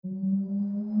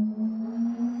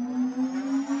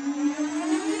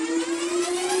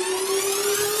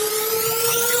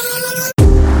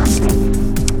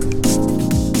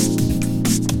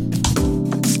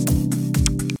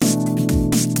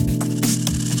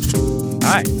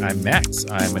Hi, I'm Max.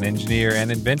 I'm an engineer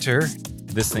and inventor.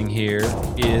 This thing here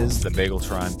is the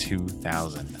Bageltron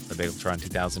 2000. The Bageltron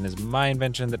 2000 is my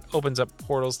invention that opens up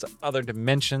portals to other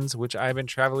dimensions, which I've been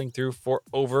traveling through for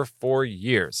over 4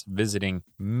 years, visiting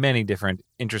many different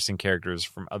interesting characters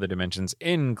from other dimensions,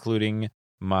 including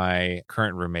my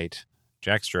current roommate,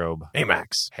 Jack Strobe. Hey,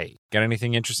 Max. Hey, got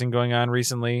anything interesting going on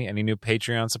recently? Any new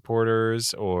Patreon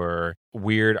supporters or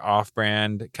weird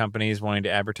off-brand companies wanting to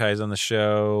advertise on the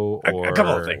show? Or a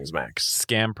couple of things, Max.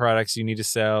 Scam products you need to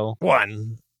sell?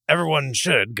 One, everyone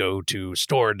should go to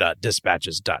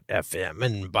store.dispatches.fm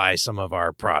and buy some of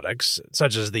our products,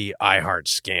 such as the iHeart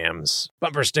Scams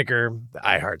bumper sticker, the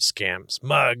iHeart Scams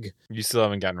mug. You still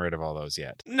haven't gotten rid of all those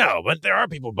yet. No, but there are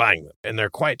people buying them, and they're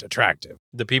quite attractive.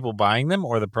 The people buying them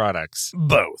or the products?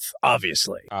 Both,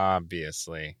 obviously.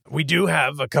 Obviously. We do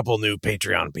have a couple new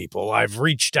Patreon people. I've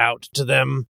reached out to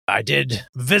them. I did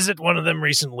visit one of them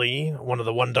recently, one of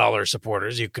the $1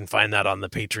 supporters. You can find that on the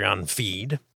Patreon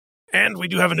feed. And we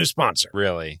do have a new sponsor.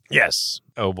 Really? Yes.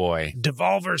 Oh, boy.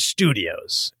 Devolver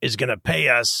Studios is going to pay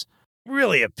us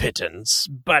really a pittance,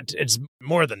 but it's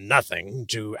more than nothing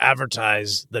to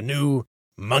advertise the new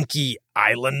Monkey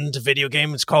Island video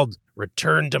game. It's called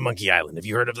Return to Monkey Island. Have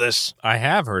you heard of this? I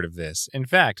have heard of this. In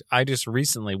fact, I just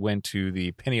recently went to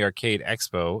the Penny Arcade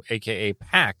Expo, a.k.a.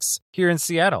 PAX, here in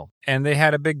Seattle, and they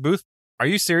had a big booth. Are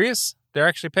you serious? They're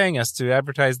actually paying us to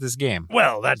advertise this game.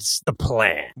 Well, that's the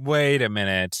plan. Wait a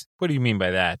minute. What do you mean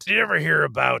by that? Did you ever hear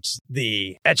about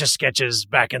the Etch-a-Sketches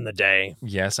back in the day?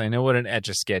 Yes, I know what an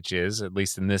Etch-a-Sketch is, at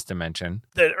least in this dimension.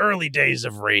 The early days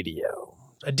of radio.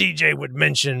 A DJ would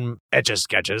mention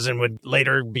Etch-a-Sketches and would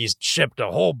later be shipped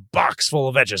a whole box full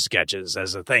of Etch-a-Sketches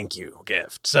as a thank you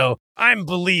gift. So I'm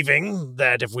believing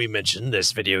that if we mention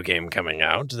this video game coming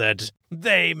out, that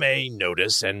they may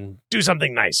notice and do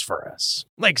something nice for us,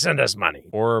 like send us money.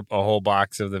 Or a whole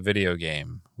box of the video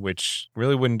game, which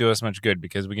really wouldn't do us much good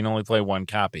because we can only play one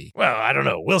copy. Well, I don't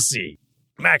know. We'll see.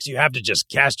 Max, you have to just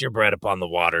cast your bread upon the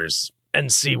waters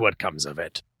and see what comes of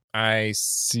it. I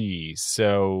see.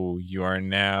 So you are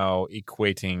now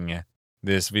equating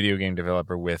this video game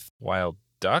developer with wild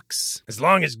ducks? As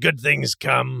long as good things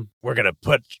come, we're going to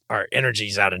put our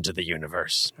energies out into the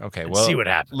universe. Okay, and well, see what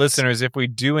happens. Listeners, if we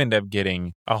do end up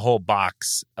getting a whole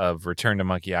box of Return to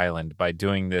Monkey Island by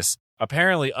doing this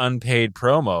apparently unpaid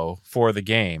promo for the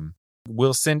game,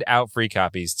 we'll send out free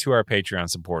copies to our Patreon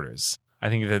supporters. I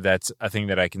think that that's a thing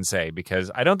that I can say because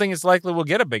I don't think it's likely we'll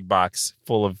get a big box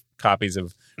full of copies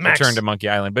of Max. Return to Monkey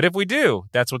Island. But if we do,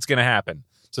 that's what's going to happen.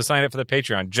 So sign up for the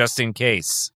Patreon just in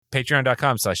case.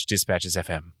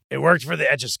 Patreon.com/dispatchesfm. It worked for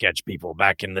the Etch-a-Sketch people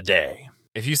back in the day.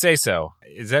 If you say so.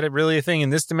 Is that really a thing in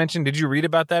this dimension? Did you read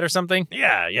about that or something?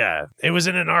 Yeah. It was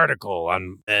in an article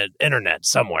on the internet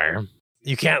somewhere.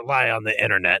 You can't lie on the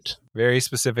internet. Very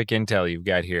specific intel you've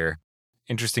got here.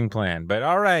 Interesting plan. But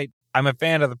all right, I'm a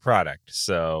fan of the product.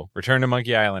 So Return to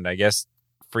Monkey Island, I guess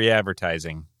free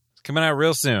advertising. It's coming out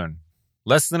real soon.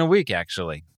 Less than a week,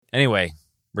 actually. Anyway,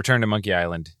 Return to Monkey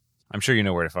Island. I'm sure you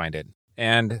know where to find it.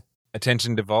 And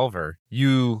attention Devolver,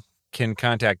 you can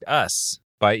contact us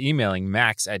by emailing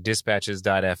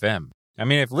max@dispatches.fm. I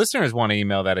mean, if listeners want to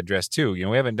email that address too,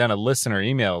 we haven't done a listener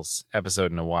emails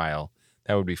episode in a while.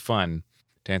 That would be fun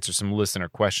to answer some listener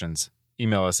questions.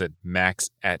 Email us at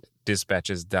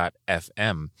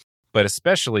max@dispatches.fm. But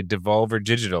especially Devolver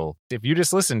Digital. If you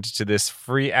just listened to this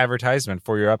free advertisement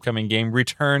for your upcoming game,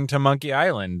 Return to Monkey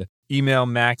Island, email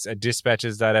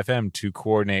max@dispatches.fm to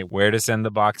coordinate where to send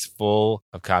the box full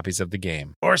of copies of the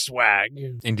game. Or swag.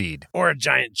 Indeed. Or a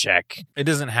giant check. It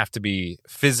doesn't have to be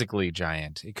physically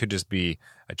giant. It could just be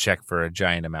a check for a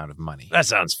giant amount of money. That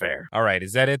sounds fair. All right,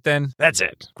 is that it then? That's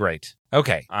it. Great.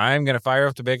 Okay, I'm going to fire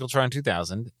up the Bageltron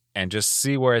 2000 and just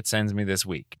see where it sends me this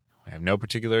week. I have no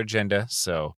particular agenda,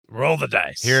 so roll the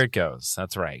dice. Here it goes.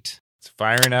 That's right. It's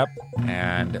firing up,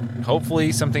 and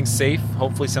hopefully something safe,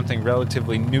 hopefully something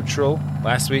relatively neutral.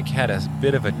 Last week had a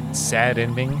bit of a sad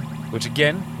ending, which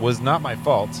again was not my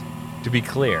fault. To be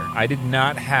clear, I did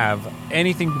not have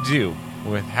anything to do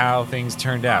with how things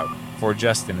turned out for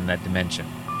Justin in that dimension.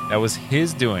 That was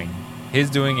his doing,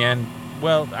 and,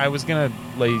 well, I was going to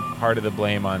lay part of the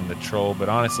blame on the troll, but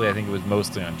honestly, I think it was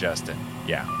mostly on Justin.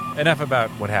 Yeah. Enough about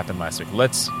what happened last week.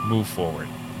 Let's move forward.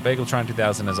 Bageltron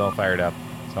 2000 is all fired up,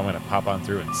 so I'm going to pop on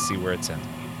through and see where it sends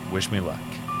me. Wish me luck.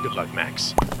 Good luck,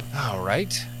 Max. All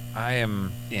right. I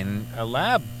am in a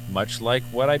lab, much like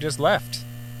what I just left.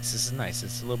 This is nice.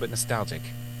 It's a little bit nostalgic.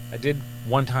 I did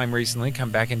one time recently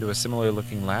come back into a similar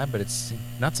looking lab, but it's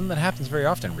not something that happens very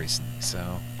often recently,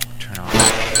 so turn off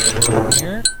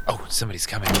here. Oh, somebody's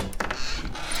coming.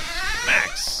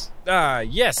 Max.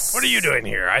 Yes. What are you doing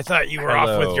here? I thought you were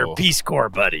off with your Peace Corps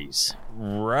buddies.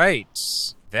 Right.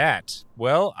 That.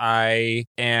 Well, I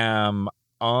am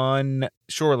on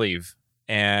shore leave,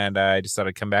 and I just thought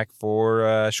I'd come back for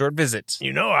a short visit.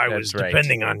 You know I was That's right.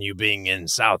 depending on you being in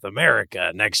South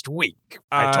America next week.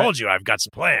 I told you I've got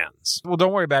some plans. Well,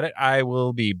 don't worry about it. I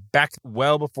will be back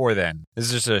well before then. This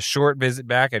is just a short visit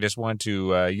back. I just want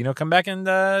to, come back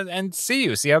and see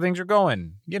you, see how things are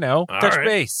going. Touch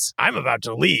base. I'm about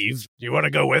to leave. Do you want to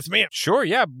go with me? Sure,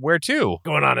 yeah. Where to?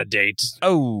 Going on a date.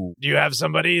 Oh. Do you have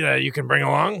somebody that you can bring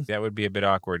along? That would be a bit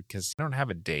awkward because I don't have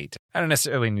a date. I don't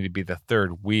necessarily need to be the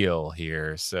third wheel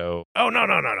here, so... Oh, no.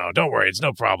 Don't worry. It's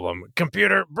no problem.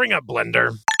 Computer, bring up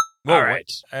Blender. Whoa, all right.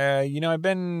 I've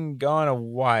been gone a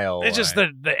while. It's just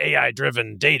the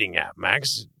AI-driven dating app,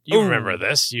 Max. You remember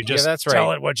this. You just that's tell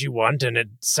right. it what you want, and it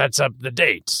sets up the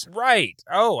date. Right.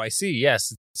 Oh, I see.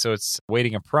 Yes. So it's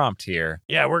waiting a prompt here.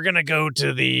 Yeah, we're going to go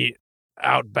to the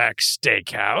Outback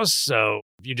Steakhouse. So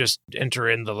you just enter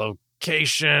in the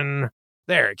location.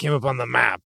 There, it came up on the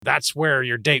map. That's where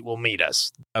your date will meet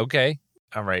us. Okay.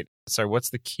 All right. Sorry, what's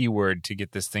the keyword to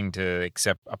get this thing to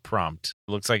accept a prompt?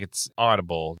 It looks like it's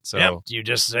audible. So Yep, you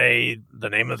just say the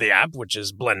name of the app, which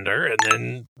is Blender, and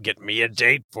then get me a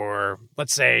date for,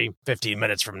 let's say, 15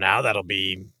 minutes from now. That'll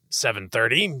be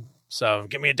 7:30. So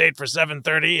give me a date for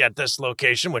 7:30 at this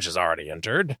location, which is already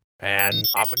entered. And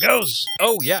off it goes.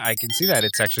 Oh, yeah, I can see that.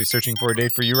 It's actually searching for a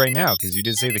date for you right now because you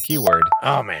did say the keyword.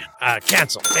 Oh, man.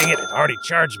 Cancel. Dang it. It already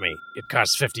charged me. It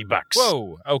costs $50.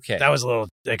 Whoa. Okay. That was a little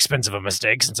expensive a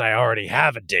mistake since I already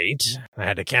have a date. I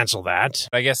had to cancel that.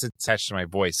 I guess it's attached to my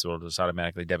voice, so it'll just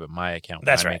automatically debit my account.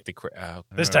 That's when I right. make the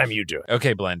This time you do it.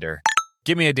 Okay, Blender.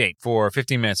 Give me a date for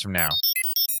 15 minutes from now.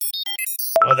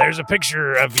 Well, there's a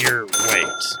picture of your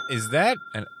weight. Is that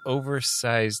an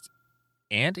oversized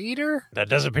anteater? That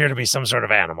does appear to be some sort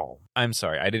of animal. I'm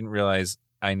sorry. I didn't realize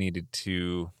I needed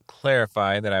to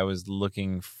clarify that I was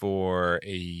looking for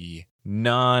a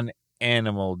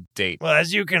non-animal date. Well,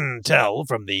 as you can tell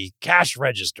from the cash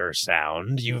register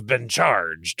sound, you've been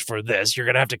charged for this. You're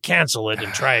going to have to cancel it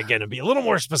and try again and be a little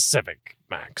more specific,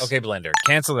 Max. Okay, Blender.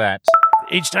 Cancel that.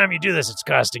 Each time you do this, it's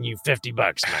costing you $50,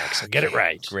 Max. So get it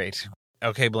right. Great.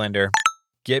 Okay, Blender.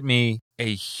 Get me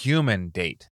a human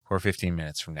date for 15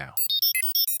 minutes from now.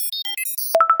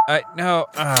 No.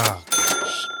 Oh,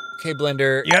 gosh. Okay,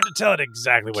 Blender. You have to tell it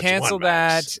exactly what Cancel you want,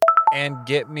 Max. that and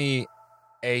get me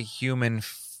a human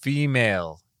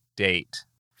female date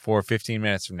for 15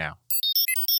 minutes from now.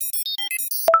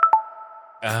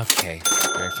 Okay.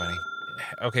 Very funny.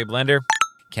 Okay, Blender.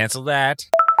 Cancel that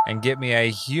and get me a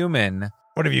human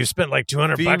What have you spent like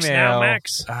 $200 female. now,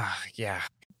 Max? Yeah.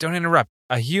 Don't interrupt.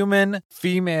 A human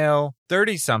female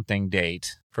 30-something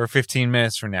date for 15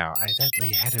 minutes from now. That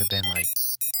lady had to have been like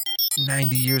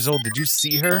 90 years old. Did you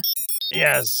see her?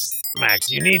 Yes, Max,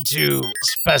 you need to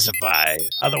specify.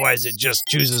 Otherwise, it just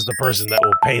chooses the person that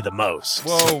will pay the most.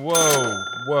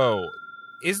 Whoa.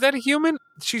 Is that a human?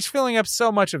 She's filling up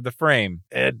so much of the frame.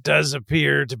 It does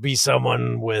appear to be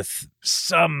someone with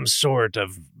some sort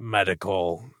of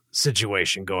medical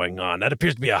situation going on. That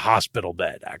appears to be a hospital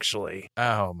bed, actually.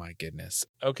 Oh, my goodness.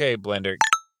 Okay, Blender.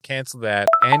 Cancel that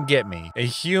and get me a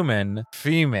human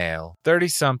female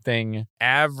 30-something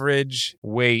average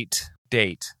weight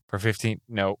date for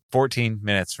 14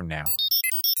 minutes from now.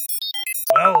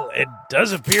 Well, it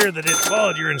does appear that it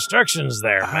followed your instructions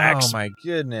there, Max. Oh, my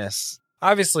goodness.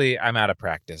 Obviously, I'm out of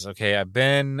practice, okay? I've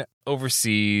been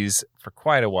overseas for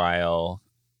quite a while.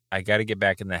 I got to get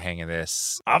back in the hang of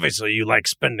this. Obviously, you like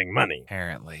spending money.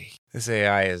 Apparently. This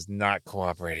AI is not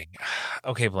cooperating.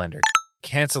 Okay, Blender.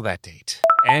 Cancel that date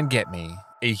and get me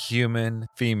a human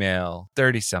female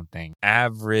 30-something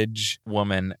average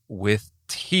woman with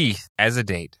teeth as a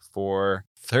date for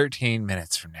 13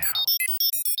 minutes from now.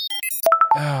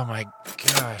 Oh my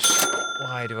gosh.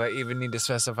 Why do I even need to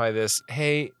specify this?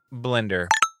 Hey, Blender,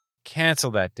 cancel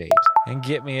that date and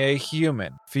get me a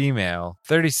human female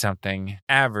 30-something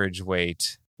average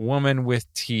weight woman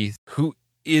with teeth who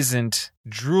isn't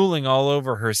drooling all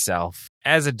over herself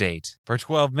as a date for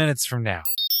 12 minutes from now.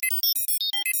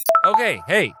 Okay,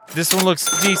 hey, this one looks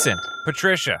decent.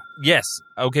 Patricia. Yes.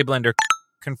 Okay, Blender.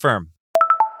 Confirm.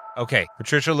 Okay,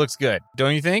 Patricia looks good.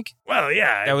 Don't you think? Well,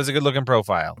 yeah. That was a good-looking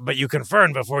profile. But you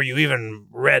confirmed before you even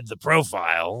read the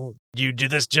profile. You do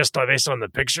this just based on the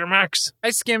picture, Max? I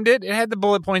skimmed it. It had the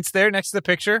bullet points there next to the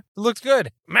picture. It looked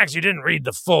good. Max, you didn't read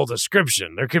the full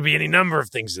description. There could be any number of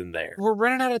things in there. We're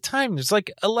running out of time. There's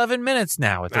like 11 minutes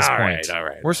now at this point. All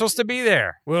right. We're supposed to be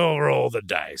there. We'll roll the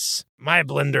dice. My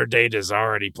Blender date is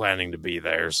already planning to be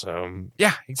there, so...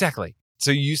 Yeah, exactly. So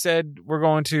you said we're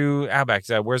going to Outback.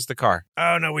 Where's the car?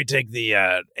 Oh, no, we take the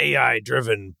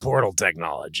AI-driven portal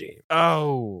technology.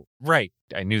 Oh, right.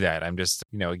 I knew that. I'm just,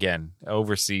 again,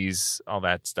 overseas, all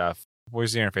that stuff.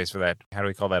 Where's the interface for that? How do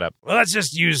we call that up? Well, let's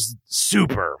just use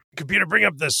Super. Computer, bring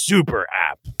up the Super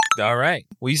app. All right.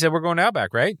 Well, you said we're going to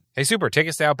Outback, right? Hey, Super, take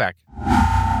us to Outback.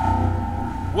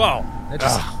 Whoa. That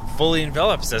just fully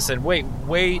envelops us. And wait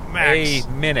Max. a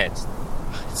minute.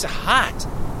 It's hot.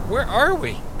 Where are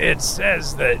we? It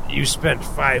says that you spent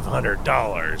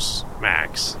 $500,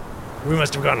 Max. We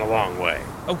must have gone a long way.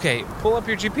 Okay, pull up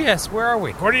your GPS. Where are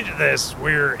we? According to this,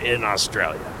 we're in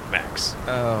Australia, Max.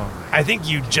 Oh. I think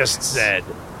you just said,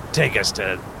 take us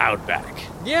to Outback.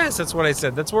 Yes, that's what I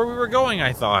said. That's where we were going,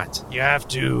 I thought. You have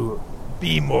to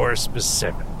be more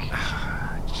specific.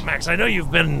 Max, I know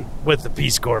you've been with the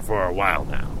Peace Corps for a while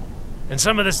now, and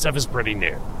some of this stuff is pretty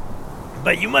new.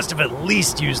 But you must have at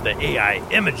least used the AI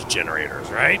image generators,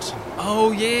 right?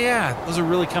 Oh, yeah. Those are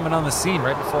really coming on the scene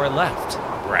right before I left.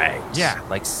 Right. Yeah,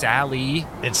 like Sally.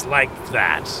 It's like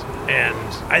that. And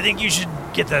I think you should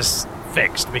get this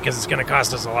fixed because it's going to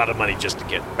cost us a lot of money just to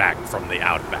get back from the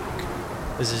Outback.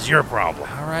 This is your problem.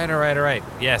 All right.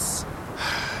 Yes.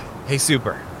 Hey,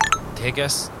 Super. Take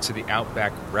us to the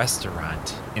Outback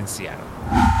restaurant in Seattle.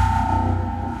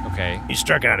 Okay. You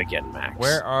struck out again, Max.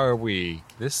 Where are we?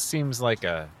 This seems like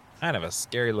a kind of a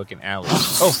scary-looking alley.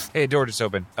 Oh, hey, a door just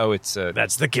opened. Oh, it's a...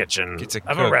 That's the kitchen It's a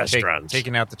of cook a restaurant.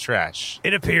 taking out the trash.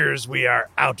 It appears we are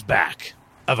out back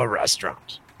of a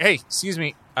restaurant. Hey, excuse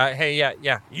me. Hey,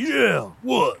 yeah. Yeah,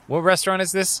 what? What restaurant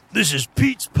is this? This is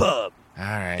Pete's Pub. All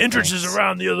right. Entrance is thanks.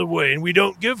 around the other way, and we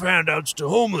don't give handouts to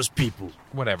homeless people.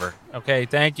 Whatever. Okay,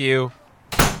 thank you.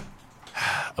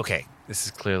 Okay, this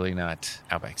is clearly not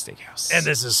Outback Steakhouse. And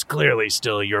this is clearly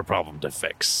still your problem to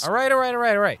fix. All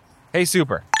right. Hey,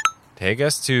 Super. Take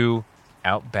us to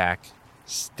Outback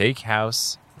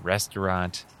Steakhouse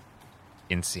Restaurant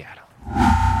in Seattle.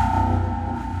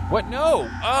 What? No.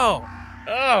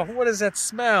 Oh, what is that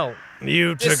smell?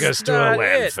 You This took is us to a not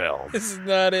it. landfill. This is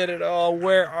not it at all.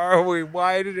 Where are we?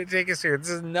 Why did it take us here? This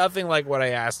is nothing like what I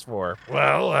asked for.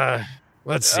 Well,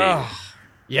 let's see. Oh,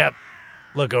 Yep.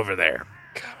 Look over there.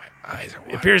 God, my eyes are It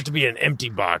watering. appears to be an empty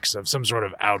box of some sort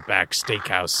of Outback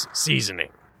Steakhouse seasoning.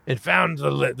 It found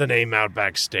the name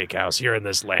Outback Steakhouse here in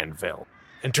this landfill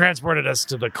and transported us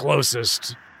to the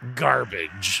closest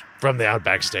garbage from the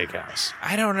Outback Steakhouse.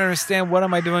 I don't understand. What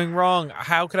am I doing wrong?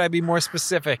 How could I be more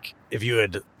specific? If you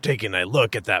had taken a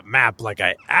look at that map like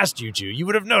I asked you to, you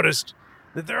would have noticed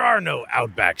that there are no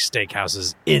Outback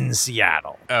Steakhouses in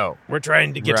Seattle. Oh, We're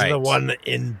trying to get to the Right. one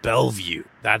in Bellevue.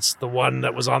 That's the one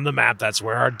that was on the map. That's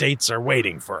where our dates are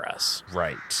waiting for us.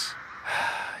 right.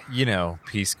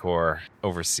 Peace Corps,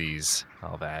 overseas,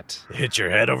 all that. Hit your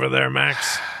head over there,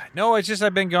 Max? No, it's just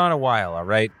I've been gone a while, all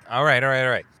right? All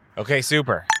right. Okay,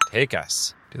 Super. Take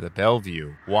us to the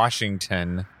Bellevue,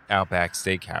 Washington Outback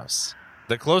Steakhouse.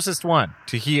 The closest one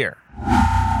to here.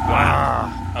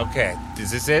 Wow. Okay,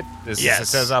 is this it? Yes. It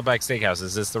says Outback Steakhouse.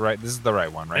 Is this the right? This is the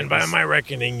right one, right? And by my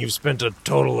reckoning, you've spent a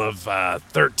total of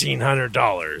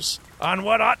 $1,300 on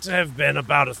what ought to have been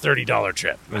about a $30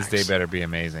 trip. This Max. day better be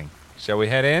amazing. Shall we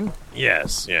head in?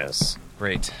 Yes.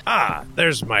 Great. Ah,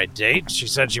 there's my date. She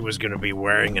said she was going to be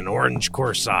wearing an orange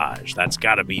corsage. That's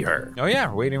got to be her. Oh yeah,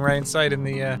 we're waiting right inside in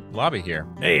the lobby here.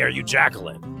 Hey, are you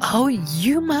Jacqueline? Oh,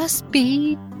 you must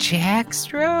be Jack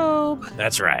Strobe.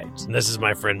 That's right. And this is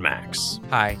my friend Max.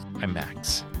 Hi, I'm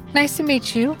Max. Nice to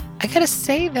meet you. I gotta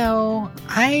say, though,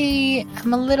 I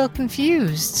am a little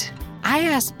confused. I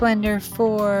asked Blender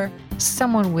for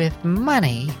someone with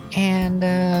money, and,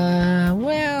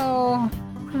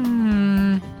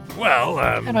 Well,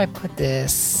 how do I put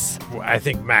this? I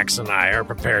think Max and I are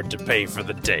prepared to pay for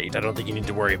the date. I don't think you need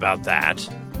to worry about that.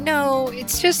 No,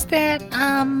 it's just that,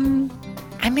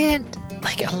 I meant,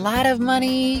 like, a lot of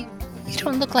money. You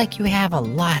don't look like you have a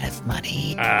lot of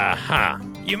money.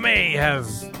 You may have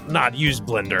not used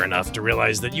Blender enough to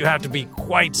realize that you have to be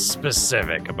quite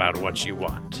specific about what you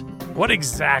want. What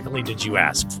exactly did you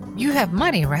ask for? You have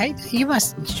money, right?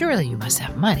 Surely you must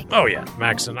have money. Oh yeah,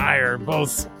 Max and I are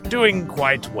both doing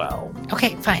quite well.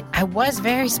 Okay, fine. I was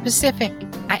very specific.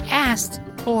 I asked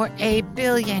for a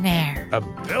billionaire. A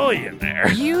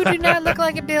billionaire? You do not look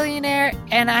like a billionaire,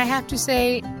 and I have to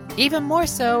say, even more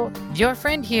so, your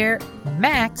friend here,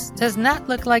 Max, does not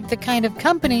look like the kind of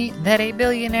company that a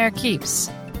billionaire keeps.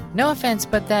 No offense,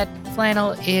 but that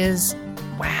flannel is...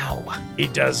 wow. He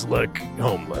does look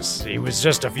homeless. He was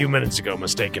just a few minutes ago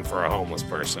mistaken for a homeless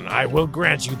person. I will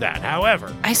grant you that.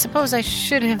 However, I suppose I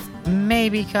should have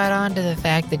maybe caught on to the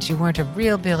fact that you weren't a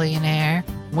real billionaire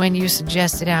when you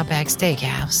suggested Outback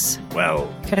Steakhouse.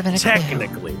 well, Could have been a clue.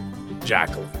 technically,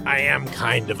 Jacqueline, I am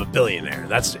kind of a billionaire.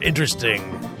 That's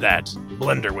interesting that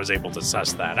Blender was able to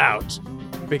suss that out,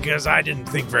 because I didn't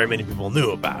think very many people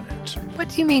knew about it. What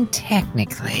do you mean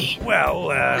technically? Well,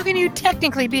 How can you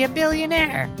technically be a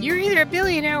billionaire? You're either a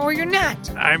billionaire or you're not.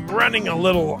 I'm running a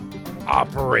little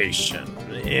operation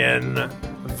in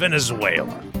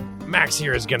Venezuela. Max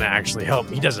here is going to actually help.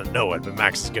 He doesn't know it, but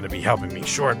Max is going to be helping me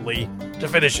shortly to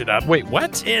finish it up. Wait,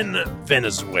 what? In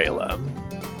Venezuela,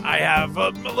 I have a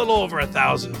little over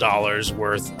 $1,000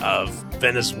 worth of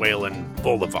Venezuelan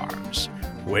bolivars,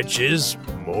 which is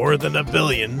more than 1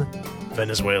 billion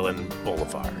Venezuelan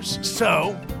bolivars.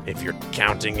 So, if you're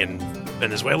counting in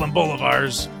Venezuelan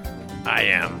bolivars, I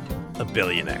am a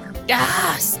billionaire.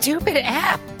 Ah, stupid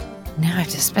app. Now I have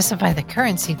to specify the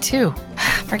currency too.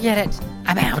 Forget it.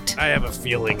 I'm out. I have a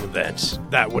feeling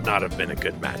that would not have been a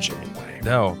good match anyway.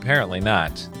 No, apparently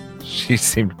not. She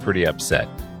seemed pretty upset.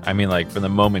 I mean, like, from the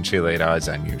moment she laid eyes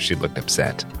on you, she looked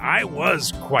upset. I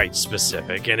was quite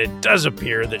specific, and it does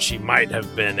appear that she might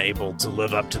have been able to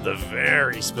live up to the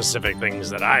very specific things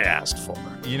that I asked for.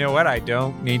 You know what? I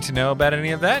don't need to know about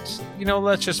any of that.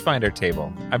 Let's just find our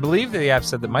table. I believe the app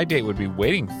said that my date would be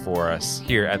waiting for us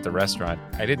here at the restaurant.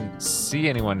 I didn't see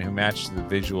anyone who matched the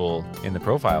visual in the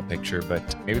profile picture,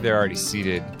 but maybe they're already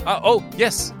seated. Oh,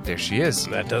 yes, there she is.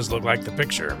 That does look like the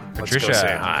picture. Patricia. Let's go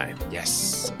say hi.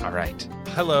 Yes. All right.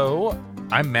 Hello.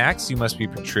 I'm Max. You must be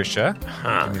Patricia.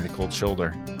 Give me the cold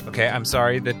shoulder. Okay, I'm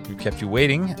sorry that we kept you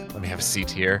waiting. Let me have a seat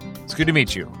here. It's good to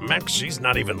meet you. Max, she's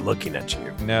not even looking at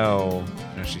you. No,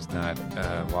 she's not.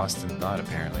 Lost in thought,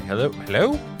 apparently.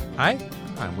 Hello? Hi?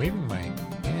 I'm waving my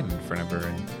hand in front of her,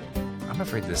 and I'm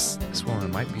afraid this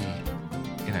woman might be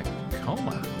in a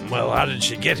coma. Well, how did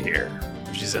she get here?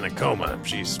 If she's in a coma,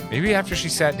 Maybe after she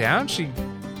sat down, she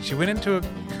went into a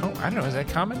coma. I don't know, is that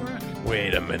common?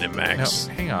 Wait a minute, Max.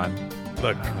 No, hang on.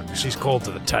 Look, she's cold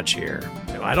to the touch here.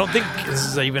 I don't think this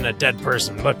is even a dead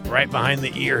person. Look, right behind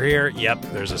the ear here, yep,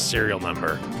 there's a serial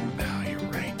number. Oh, you're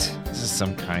right. This is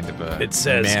some kind of a it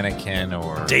says mannequin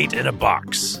or... date in a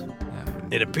box.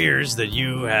 It appears that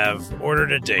you have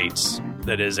ordered a date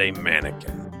that is a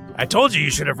mannequin. I told you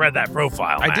should have read that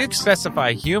profile, Max. I did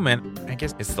specify human. I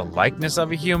guess it's the likeness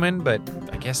of a human, but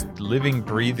I guess living,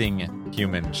 breathing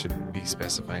human should be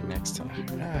specified next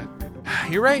time.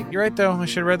 You're right, though. I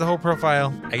should have read the whole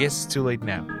profile. I guess it's too late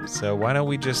now. So why don't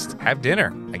we just have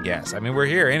dinner, I guess? I mean, we're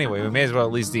here anyway. We may as well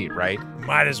at least eat, right?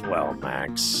 Might as well,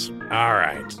 Max. All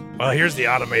right. Well, here's the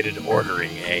automated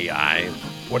ordering AI.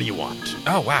 What do you want?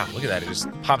 Oh, wow. Look at that. It just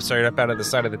pops right up out of the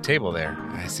side of the table there.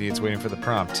 I see it's waiting for the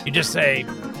prompt. You just say,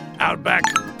 Outback,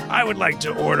 I would like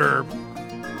to order,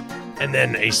 and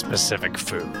then a specific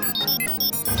food.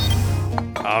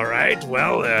 All right,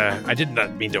 well, I did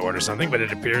not mean to order something, but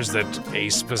it appears that a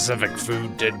specific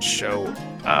food did show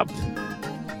up.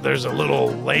 There's a little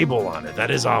label on it.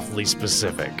 That is awfully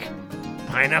specific.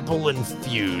 Pineapple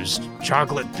infused,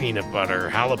 chocolate peanut butter,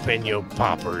 jalapeno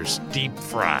poppers, deep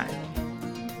fried.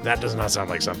 That does not sound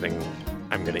like something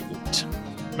I'm going to eat.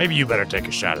 Maybe you better take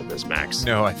a shot at this, Max.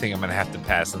 No, I think I'm going to have to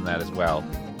pass on that as well.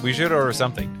 We should order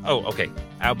something. Oh, okay.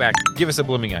 Outback, give us a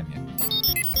blooming onion.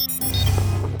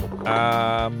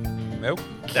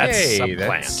 Okay. That's a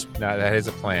plant. No, that is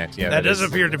a plant. Yeah, that does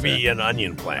appear to be an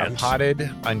onion plant. A potted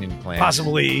onion plant.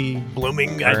 Possibly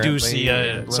blooming. Currently I do see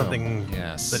something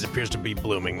yes. that appears to be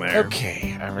blooming there.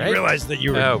 Okay, all right. I realized that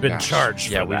you were been charged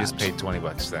for that. Yeah, we just paid $20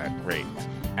 for that. Great.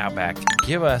 Outback,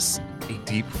 give us a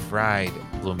deep fried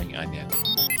blooming onion.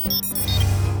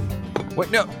 What?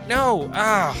 No.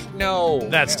 No.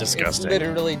 That's disgusting. It's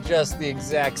literally just the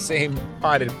exact same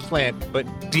potted plant, but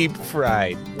deep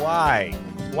fried. Why?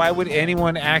 Why would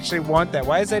anyone actually want that?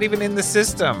 Why is that even in the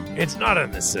system? It's not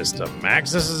in the system,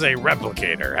 Max. This is a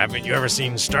replicator. Haven't you ever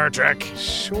seen Star Trek?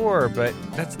 Sure, but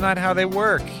that's not how they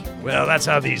work. Well, that's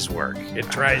how these work. It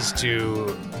tries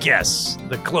to guess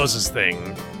the closest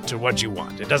thing to what you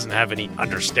want. It doesn't have any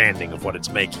understanding of what it's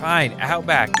making. Fine,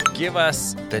 Outback, give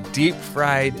us the deep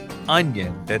fried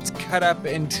onion that's cut up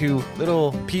into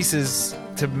little pieces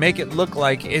to make it look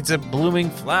like it's a blooming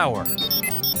flower.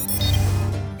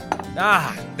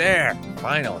 Ah, there,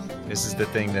 finally. This is the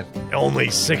thing that... Only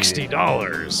 $60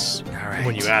 right.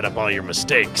 When you add up all your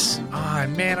mistakes. Oh,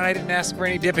 man, I didn't ask for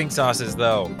any dipping sauces,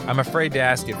 though. I'm afraid to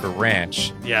ask it for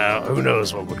ranch. Yeah, who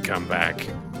knows what would come back.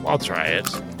 I'll try it.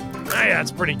 Yeah,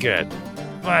 it's pretty good.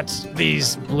 But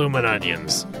these bloomin'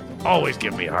 onions always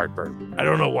give me heartburn. I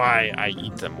don't know why I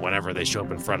eat them whenever they show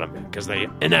up in front of me, because they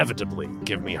inevitably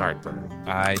give me heartburn.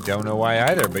 I don't know why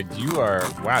either, but you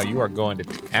are going to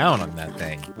town on that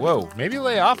thing. Whoa, maybe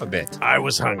lay off a bit. I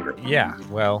was hungry. Yeah,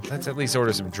 well, let's at least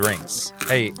order some drinks.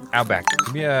 Hey, Outback,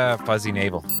 give me a fuzzy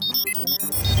navel.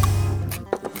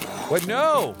 What?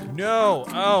 No.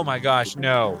 Oh my gosh,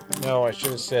 no. No, I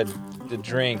should have said the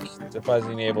drink, the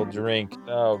fuzzy navel drink.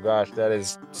 Oh gosh, that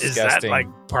is disgusting. Is that like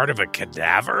part of a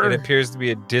cadaver? It appears to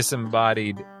be a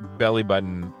disembodied belly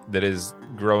button that is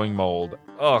growing mold.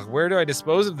 Oh, where do I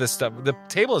dispose of this stuff? The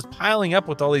table is piling up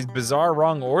with all these bizarre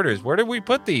wrong orders. Where did we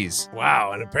put these?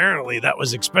 Wow, and apparently that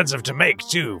was expensive to make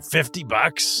too.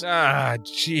 $50? Ah,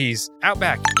 jeez.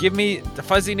 Outback, give me the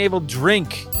fuzzy navel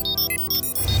drink.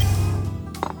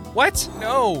 What?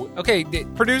 No. Okay, they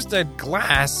produced a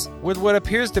glass with what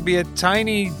appears to be a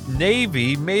tiny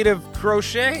navy made of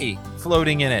crochet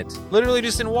floating in it. Literally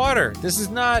just in water. This is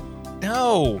not...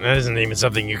 No. That isn't even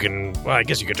something you can... Well, I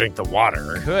guess you could drink the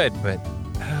water. Could, but...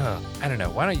 I don't know.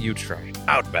 Why don't you try?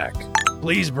 Outback,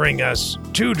 please bring us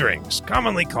 2 drinks,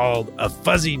 commonly called a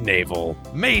fuzzy navel,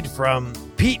 made from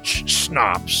peach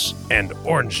schnapps and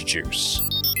orange juice.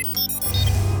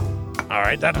 All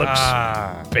right, that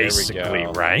looks basically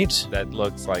right. That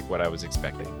looks like what I was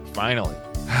expecting. Finally.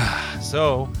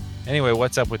 So, anyway,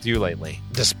 what's up with you lately?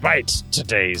 Despite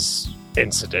today's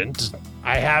incident,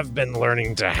 I have been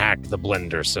learning to hack the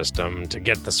blender system to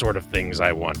get the sort of things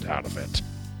I want out of it.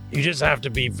 You just have to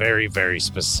be very, very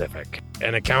specific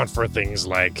and account for things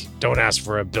like don't ask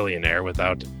for a billionaire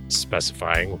without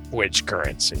specifying which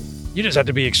currency. You just have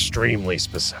to be extremely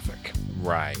specific.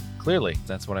 Right. Clearly,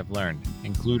 that's what I've learned,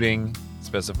 including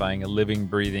specifying a living,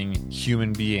 breathing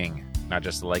human being, not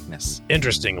just a likeness.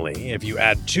 Interestingly, if you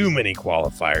add too many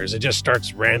qualifiers, it just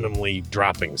starts randomly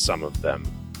dropping some of them.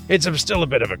 It's still a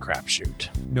bit of a crapshoot.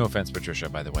 No offense, Patricia,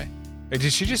 by the way.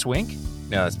 Did she just wink?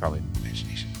 No, that's probably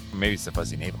imagination. Maybe it's the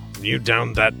fuzzy navel. You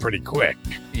downed that pretty quick.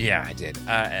 Yeah, I did.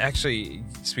 Actually,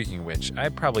 speaking of which, I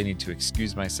probably need to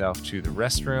excuse myself to the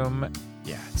restroom.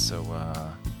 Yeah, so,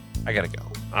 I gotta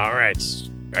go. All right.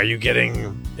 Are you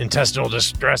getting intestinal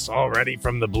distress already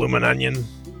from the bloomin' onion?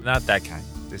 Not that kind.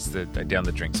 I downed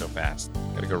the drink so fast.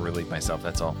 Gotta go relieve myself,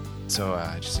 that's all. So,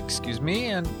 just excuse me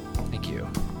and thank you.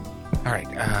 All right,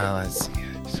 let's see.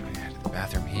 Just gonna head to the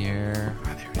bathroom here.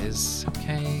 There it is.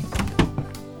 Okay.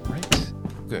 Right.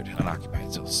 Good.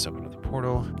 Unoccupied, so let's open the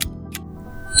portal.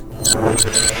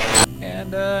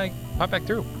 And, pop back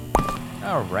through.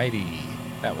 Alrighty.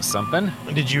 That was something.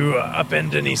 Did you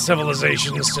upend any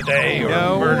civilizations today or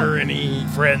No. murder any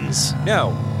friends?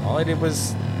 No. All I did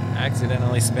was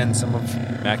accidentally spend some of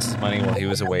Max's money while he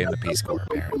was away in the Peace Corps,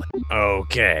 apparently.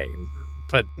 Okay.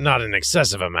 But not an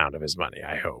excessive amount of his money,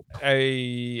 I hope.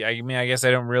 I mean, I guess I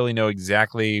don't really know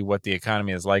exactly what the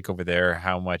economy is like over there,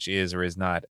 how much is or is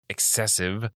not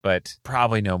excessive, but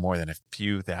probably no more than a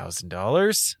few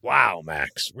 $1,000s. Wow,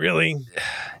 Max. Really?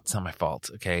 It's not my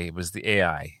fault, okay? It was the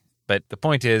AI. But the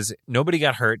point is, nobody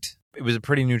got hurt. It was a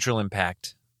pretty neutral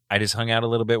impact. I just hung out a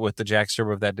little bit with the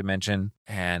Jackstrip of that dimension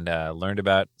and learned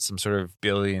about some sort of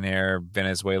billionaire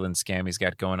Venezuelan scam he's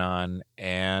got going on.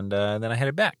 And then I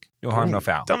headed back. No harm, no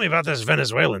foul. Tell me about this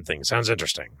Venezuelan thing. Sounds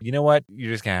interesting. You know what?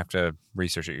 You're just going to have to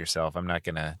research it yourself. I'm not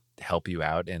going to help you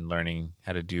out in learning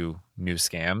how to do new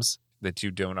scams that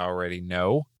you don't already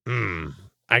know.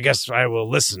 I guess I will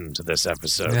listen to this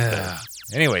episode.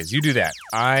 Anyways, you do that.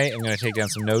 I am going to take down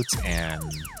some notes and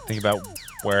think about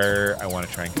where I want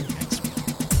to try and go next week.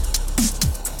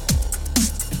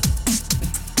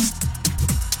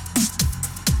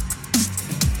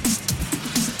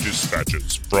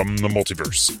 Dispatches from the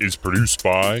Multiverse is produced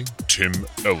by Tim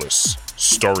Ellis,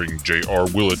 starring J.R.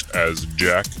 Willett as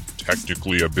Jack,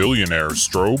 technically a billionaire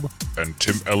Strobe, and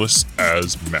Tim Ellis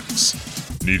as Max.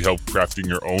 Need help crafting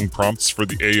your own prompts for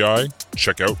the AI?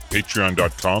 Check out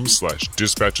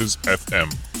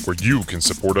patreon.com/dispatchesfm, where you can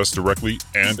support us directly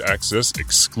and access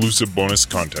exclusive bonus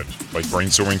content like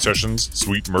brainstorming sessions,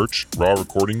 sweet merch, raw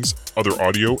recordings, other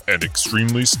audio, and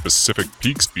extremely specific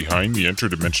peeks behind the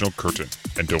interdimensional curtain.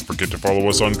 And don't forget to follow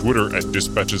us on Twitter at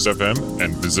DispatchesFM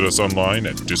and visit us online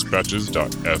at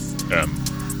dispatches.fm.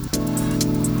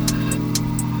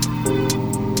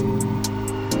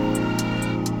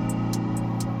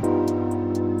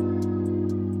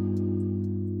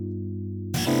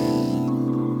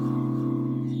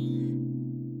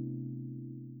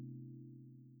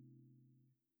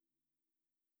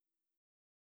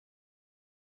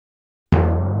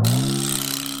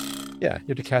 Yeah, you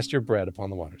have to cast your bread upon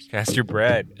the waters. Cast your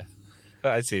bread.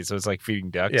 I see. So it's like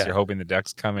feeding ducks. Yeah. You're hoping the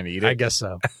ducks come and eat it. I guess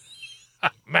so.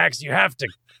 Max, you have to.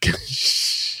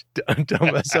 Shh,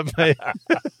 don't mess up my...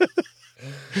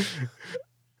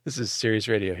 This is serious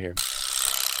radio here.